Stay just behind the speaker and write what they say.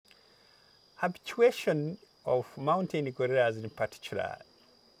Habituation of mountain gorillas in particular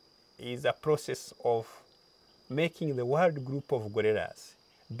is a process of making the wild group of gorillas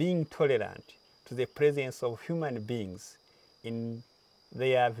being tolerant to the presence of human beings in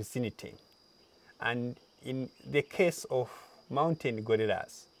their vicinity. And in the case of mountain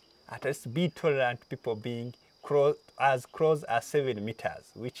gorillas, at least be tolerant to people being as close as 7 meters,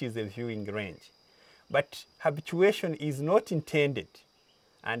 which is the viewing range. But habituation is not intended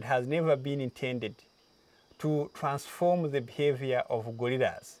and has never been intended to transform the behavior of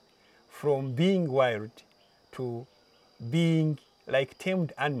gorillas from being wild to being like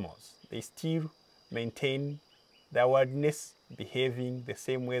tamed animals. They still maintain their wildness, behaving the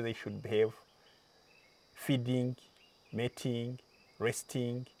same way they should behave, feeding, mating,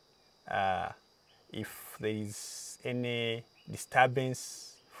 resting. If there is any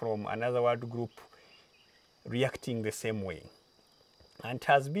disturbance from another wild group, reacting the same way. And it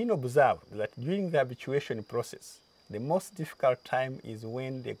has been observed that during the habituation process, the most difficult time is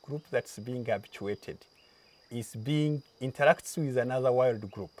when the group that's being habituated interacts with another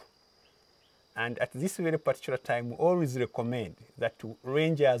wild group. And at this very particular time, we always recommend that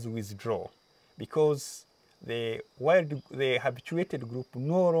rangers withdraw, because the habituated group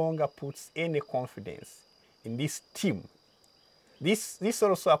no longer puts any confidence in this team. This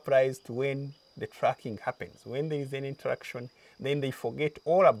also applies to when the tracking happens. When there is an interaction, then they forget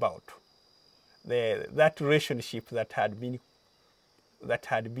all about that relationship that had been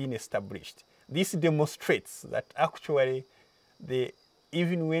established. This demonstrates that actually,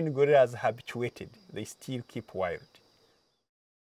 even when gorillas are habituated, they still keep wild.